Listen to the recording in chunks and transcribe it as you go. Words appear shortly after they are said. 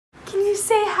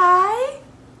say hi?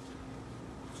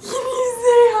 Can you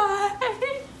say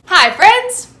hi? Hi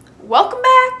friends, welcome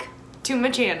back to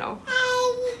my channel.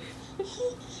 Hi.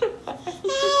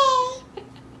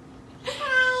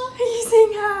 Are you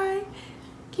saying hi?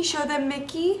 Can you show them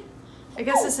Mickey? I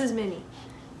guess this is Minnie.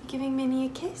 Giving Minnie a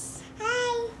kiss.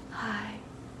 Hi. Hi.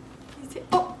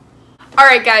 Oh.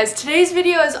 Alright guys, today's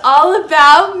video is all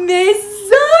about Miss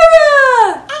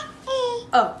Zara!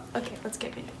 Oh, okay, let's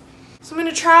get Minnie. So I'm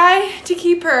going to try to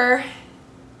keep her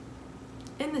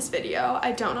in this video.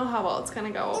 I don't know how well it's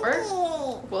going to go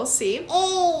over. We'll see.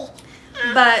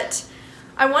 But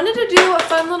I wanted to do a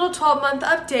fun little 12-month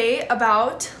update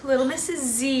about little Mrs.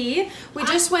 Z. We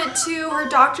just went to her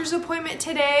doctor's appointment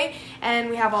today and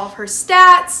we have all of her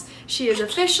stats. She is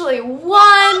officially 1.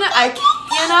 I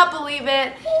cannot believe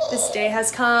it. This day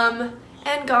has come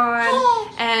and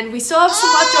gone and we still have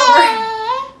some leftover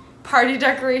party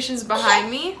decorations behind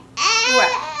me.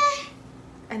 What?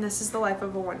 And this is the life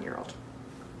of a 1-year-old.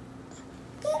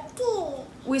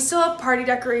 We still have party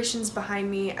decorations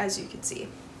behind me, as you can see.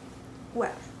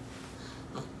 What?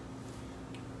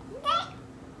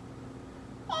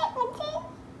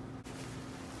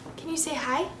 Can you say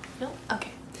hi? No?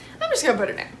 Okay. I'm just gonna put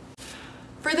her down.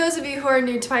 For those of you who are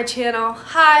new to my channel,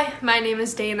 hi, my name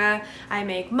is Dana. I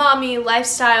make mommy,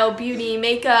 lifestyle, beauty,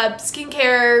 makeup,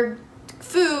 skincare,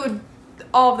 food,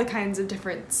 all of the kinds of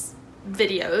different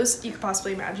videos you could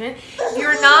possibly imagine. If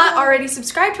you're not already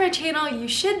subscribed to my channel, you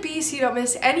should be so you don't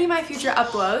miss any of my future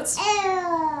uploads.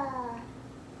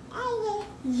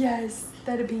 Yes,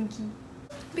 that a pinky.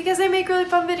 Because I make really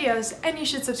fun videos and you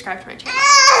should subscribe to my channel.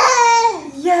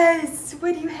 Yes,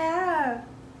 what do you have?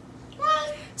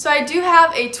 So I do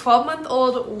have a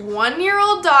 12-month-old,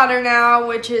 1-year-old daughter now,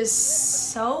 which is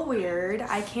so weird.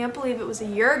 I can't believe it was a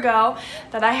year ago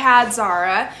that I had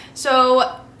Zara.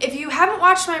 So if you haven't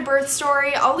watched my birth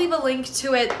story, I'll leave a link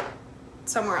to it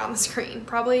somewhere on the screen.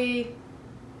 Probably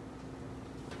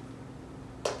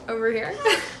over here.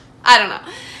 I don't know.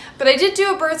 But I did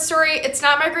do a birth story. It's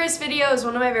not my greatest video. It was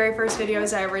one of my very first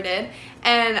videos I ever did.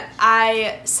 And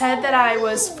I said that I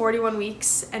was 41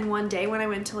 weeks and 1 day when I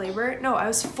went to labor. No, I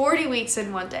was 40 weeks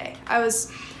and 1 day.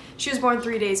 She was born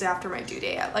 3 days after my due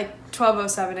date at like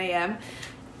 12:07 a.m.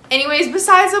 Anyways,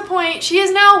 besides the point, she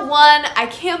is now 1. I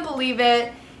can't believe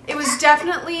it. It was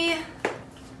definitely,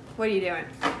 what are you doing?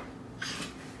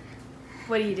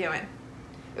 What are you doing?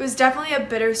 It was definitely a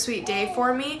bittersweet day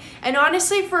for me, and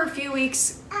honestly for a few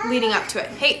weeks leading up to it.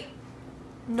 Hey,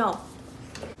 no.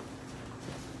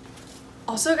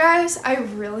 Also guys, I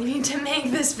really need to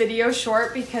make this video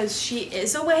short because she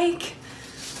is awake.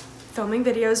 Filming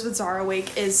videos with Zara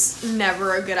awake is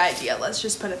never a good idea, let's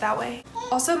just put it that way.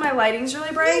 Also, my lighting's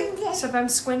really bright, so if I'm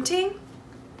squinting,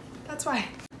 that's why.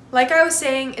 Like I was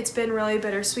saying, it's been really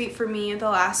bittersweet for me the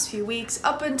last few weeks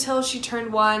up until she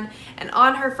turned 1 and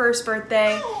on her first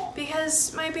birthday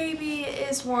because my baby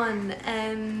is 1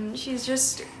 and she's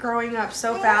just growing up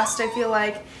so fast, I feel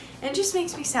like, and it just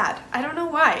makes me sad. I don't know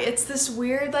why. It's this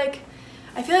weird, like,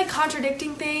 I feel like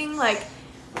contradicting thing. Like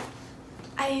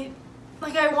I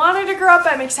want her to grow up.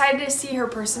 I'm excited to see her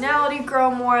personality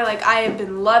grow more. Like I have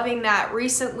been loving that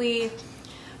recently.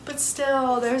 But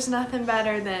still, there's nothing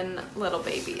better than little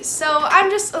babies. So I'm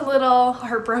just a little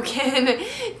heartbroken,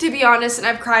 to be honest, and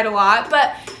I've cried a lot.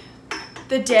 But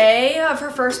the day of her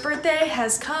first birthday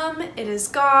has come, it is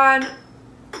gone,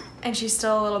 and she's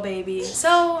still a little baby.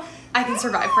 So I can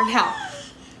survive for now.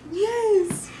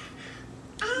 Yes.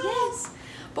 Yes.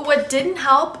 But what didn't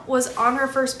help was on her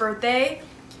first birthday,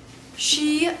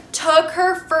 she took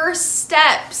her first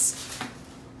steps,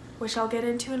 which I'll get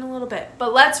into in a little bit.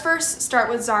 But let's first start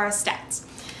with Zara's stats.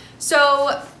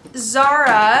 So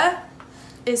Zara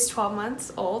is 12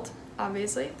 months old,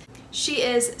 obviously. She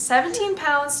is 17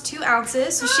 pounds, 2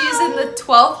 ounces, so she is in the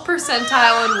 12th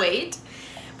percentile in weight.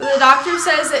 But the doctor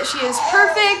says that she is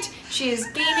perfect. She is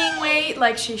gaining weight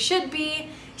like she should be.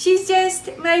 She's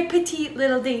just my petite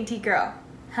little dainty girl,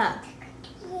 huh?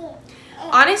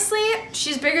 Honestly,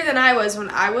 she's bigger than I was when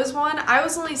I was 1. I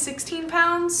was only 16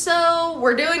 pounds, so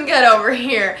we're doing good over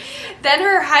here. Then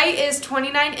her height is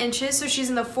 29 inches, so she's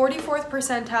in the 44th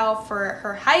percentile for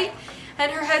her height.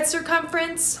 And her head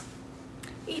circumference,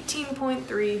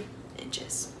 18.3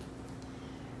 inches.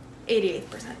 88th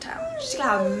percentile. She's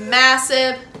got a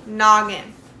massive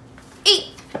noggin. 8.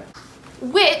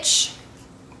 Which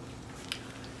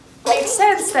makes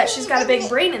sense that she's got a big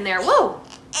brain in there. Whoa!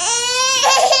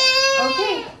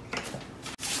 Okay.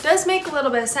 Does make a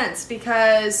little bit of sense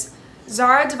because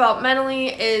Zara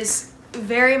developmentally is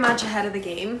very much ahead of the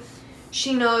game.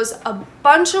 She knows a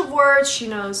bunch of words. She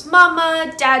knows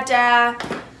mama, dada,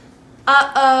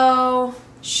 uh-oh.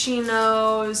 She knows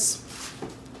knows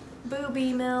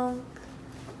booby milk.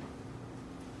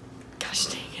 Gosh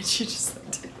dang it, she just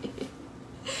looked at me.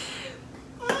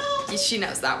 She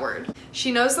knows that word.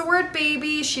 She knows the word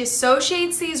baby. She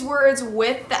associates these words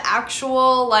with the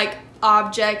actual like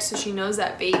object, so she knows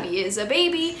that baby is a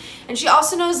baby. And she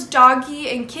also knows doggy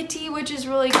and kitty, which is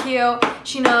really cute.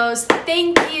 She knows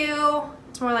thank you.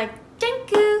 It's more like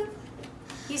thank you.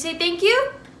 You say thank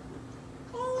you?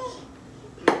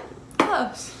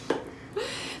 Close.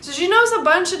 So she knows a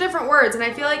bunch of different words, and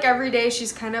I feel like every day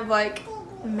she's kind of like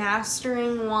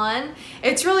mastering one.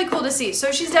 It's really cool to see.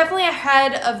 So she's definitely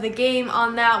ahead of the game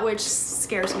on that, which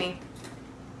scares me.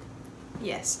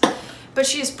 Yes. But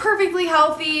she is perfectly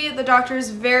healthy. The doctor is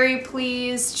very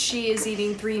pleased. She is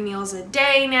eating 3 meals a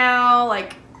day now,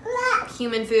 like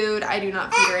human food. I do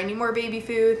not feed her any more baby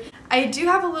food. I do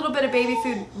have a little bit of baby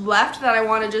food left that I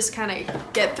want to just kind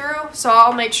of get through, so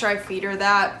I'll make sure I feed her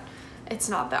that. It's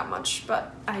not that much,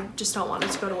 but I just don't want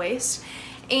it to go to waste.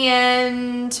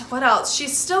 And what else?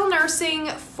 She's still nursing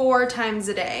 4 times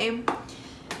a day.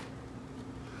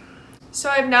 So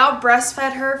I've now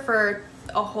breastfed her for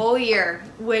a whole year,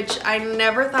 which I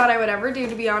never thought I would ever do,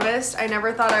 to be honest. I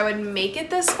never thought I would make it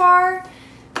this far,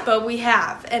 but we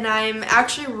have. And I'm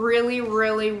actually really,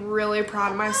 really, really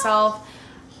proud of myself.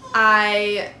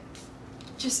 I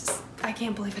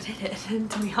can't believe I did it,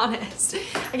 to be honest.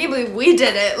 I can't believe we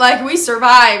did it. Like, we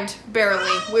survived,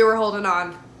 barely. We were holding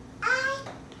on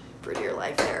for dear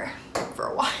life there for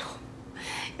a while.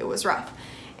 It was rough.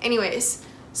 Anyways,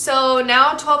 so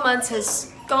now 12 months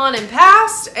has gone and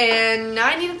passed, and now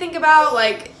I need to think about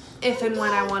like if and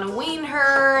when I want to wean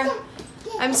her.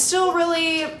 I'm still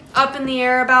really up in the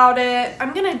air about it.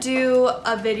 I'm gonna do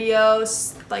a video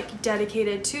like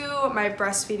dedicated to my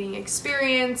breastfeeding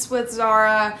experience with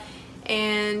Zara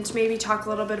and maybe talk a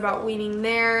little bit about weaning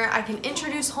there. I can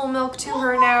introduce whole milk to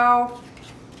her now.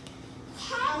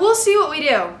 We'll see what we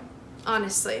do.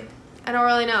 Honestly, I don't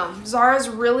really know. Zara's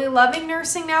really loving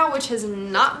nursing now, which has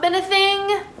not been a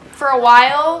thing for a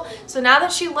while. So now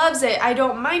that she loves it, I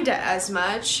don't mind it as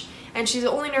much. And she's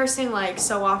only nursing like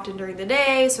so often during the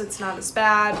day, so it's not as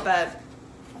bad, but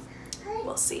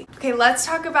we'll see. Okay, let's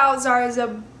talk about Zara's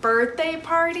birthday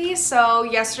party. So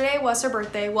yesterday was her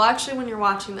birthday. Well, actually, when you're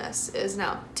watching this, it is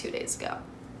now 2 days ago.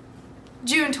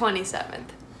 June 27th,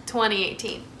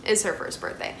 2018 is her first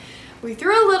birthday. We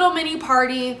threw a little mini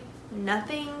party.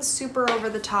 Nothing super over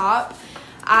the top.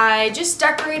 I just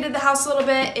decorated the house a little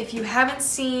bit. If you haven't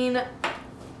seen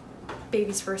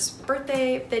baby's first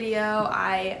birthday video,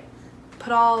 I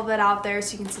put all of it out there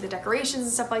so you can see the decorations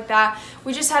and stuff like that.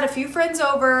 We just had a few friends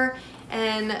over,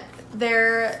 and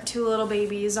their 2 little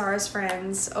babies, Zara's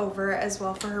friends, over as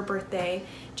well for her birthday,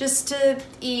 just to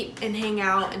eat and hang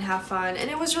out and have fun. And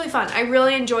it was really fun. I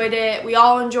really enjoyed it. We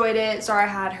all enjoyed it. Zara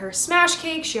had her smash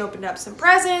cake. She opened up some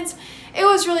presents. It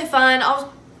was really fun.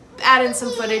 I'll add in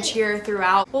some footage here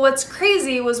throughout. Well, what's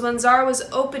crazy was when Zara was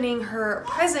opening her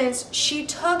presents, she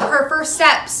took her first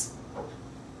steps.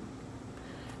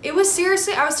 It was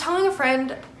seriously, I was telling a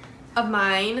friend of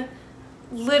mine,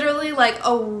 literally like,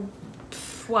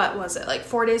 what was it, like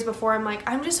 4 days before, I'm like,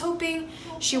 I'm just hoping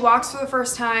she walks for the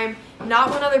first time,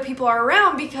 not when other people are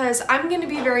around, because I'm going to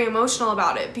be very emotional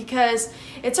about it, because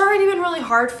it's already been really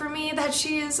hard for me that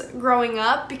she is growing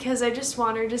up, because I just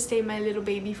want her to stay my little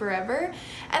baby forever.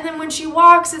 And then when she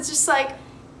walks, it's just like,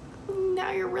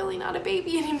 now you're really not a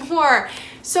baby anymore.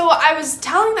 So I was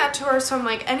telling that to her, so I'm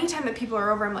like, anytime that people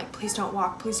are over, I'm like, please don't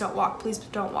walk, please don't walk, please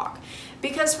don't walk.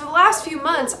 Because for the last few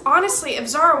months, honestly, if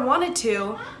Zara wanted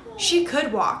to, she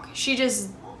could walk. She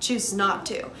just chooses not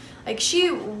to. Like,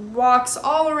 she walks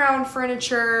all around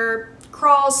furniture,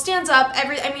 crawls, stands up,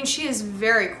 I mean, she is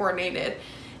very coordinated.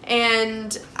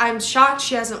 And I'm shocked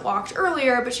she hasn't walked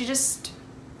earlier, but she just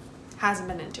hasn't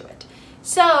been into it.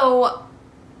 So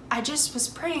I just was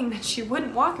praying that she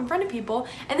wouldn't walk in front of people,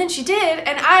 and then she did,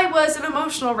 and I was an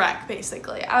emotional wreck,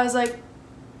 basically. I was like,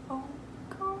 oh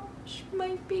gosh,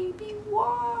 my baby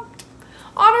walked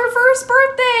on her first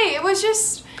birthday.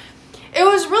 It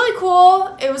was really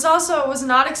cool. It was also, I was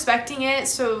not expecting it,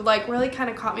 so like really kind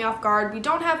of caught me off guard. We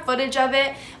don't have footage of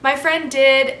it. My friend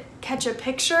did catch a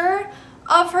picture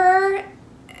of her,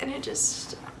 and it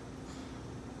was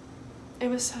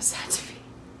so sad to me.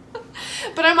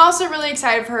 But I'm also really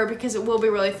excited for her because it will be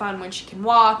really fun when she can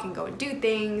walk and go and do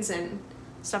things and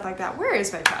stuff like that. Where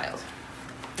is my child?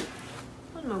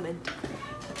 One moment.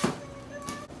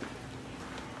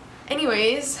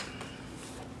 Anyways,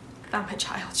 found my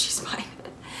child, she's mine.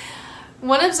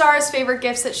 One of Zara's favorite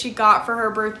gifts that she got for her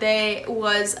birthday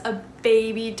was a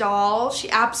baby doll.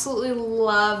 She absolutely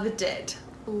loved it.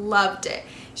 loved it.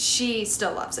 She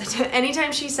still loves it.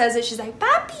 Anytime she says it, she's like,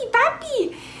 "Papi,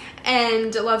 papi,"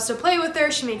 and loves to play with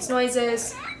her. She makes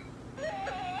noises.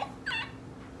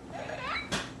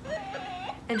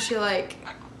 And she like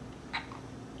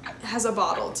has a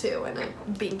bottle too and a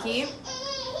binky.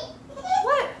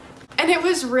 What? And it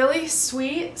was really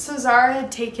sweet. So Zara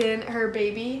had taken her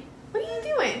baby. What are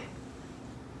you doing?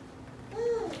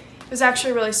 It was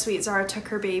actually really sweet. Zara took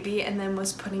her baby and then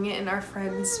was putting it in our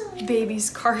friend's baby's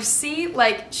car seat.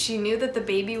 Like, she knew that the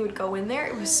baby would go in there.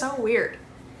 It was so weird.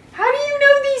 How do you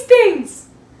know these things?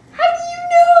 How do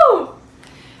you know?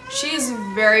 She's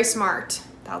very smart,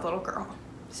 that little girl.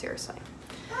 Seriously.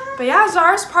 But yeah,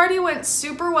 Zara's party went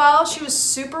super well. She was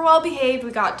super well behaved.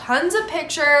 We got tons of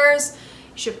pictures.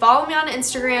 You should follow me on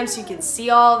Instagram so you can see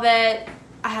all of it.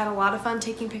 I had a lot of fun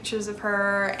taking pictures of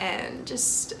her and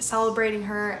just celebrating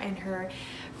her and her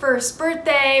first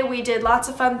birthday. We did lots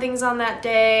of fun things on that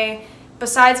day.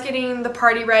 Besides getting the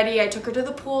party ready, I took her to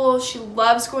the pool. She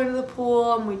loves going to the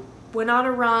pool, and we went on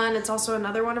a run. It's also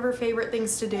another one of her favorite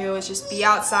things to do is just be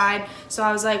outside. So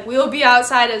I was like, we'll be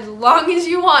outside as long as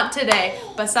you want today,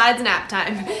 besides nap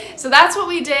time. So that's what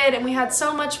we did, and we had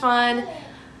so much fun.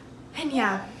 And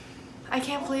yeah, I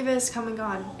can't believe it's come and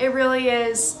gone. It really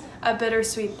is a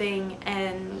bittersweet thing,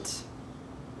 and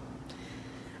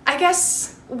I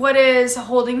guess what is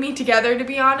holding me together, to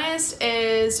be honest,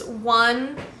 is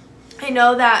one, I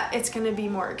know that it's going to be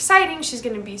more exciting. She's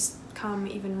going to become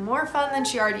even more fun than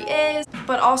she already is,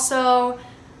 but also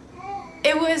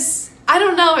it was, I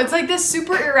don't know, it's like this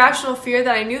super irrational fear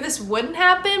that I knew this wouldn't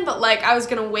happen, but like I was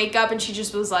going to wake up and she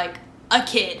just was like a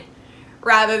kid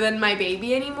rather than my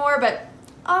baby anymore. But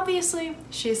obviously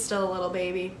she's still a little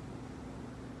baby.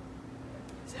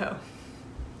 So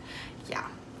yeah,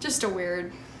 just a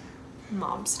weird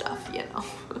mom stuff, you know.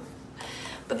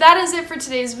 But that is it for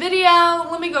today's video.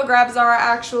 Let me go grab Zara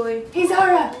actually. Hey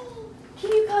Zara,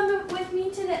 can you come with me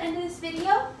to the end of this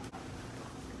video?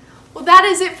 Well, that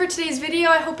is it for today's video.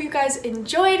 I hope you guys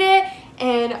enjoyed it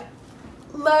and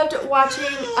loved watching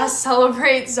us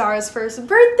celebrate Zara's first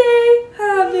birthday.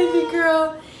 Ah, baby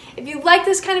girl. If you like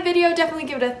this kind of video, definitely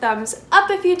give it a thumbs up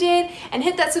if you did, and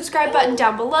hit that subscribe button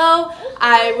down below.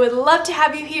 I would love to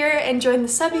have you here and join the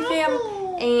Subby fam.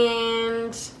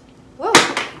 And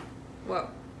whoa.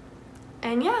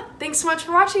 And yeah, thanks so much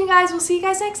for watching, guys. We'll see you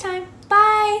guys next time.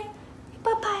 Bye.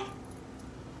 Bye-bye.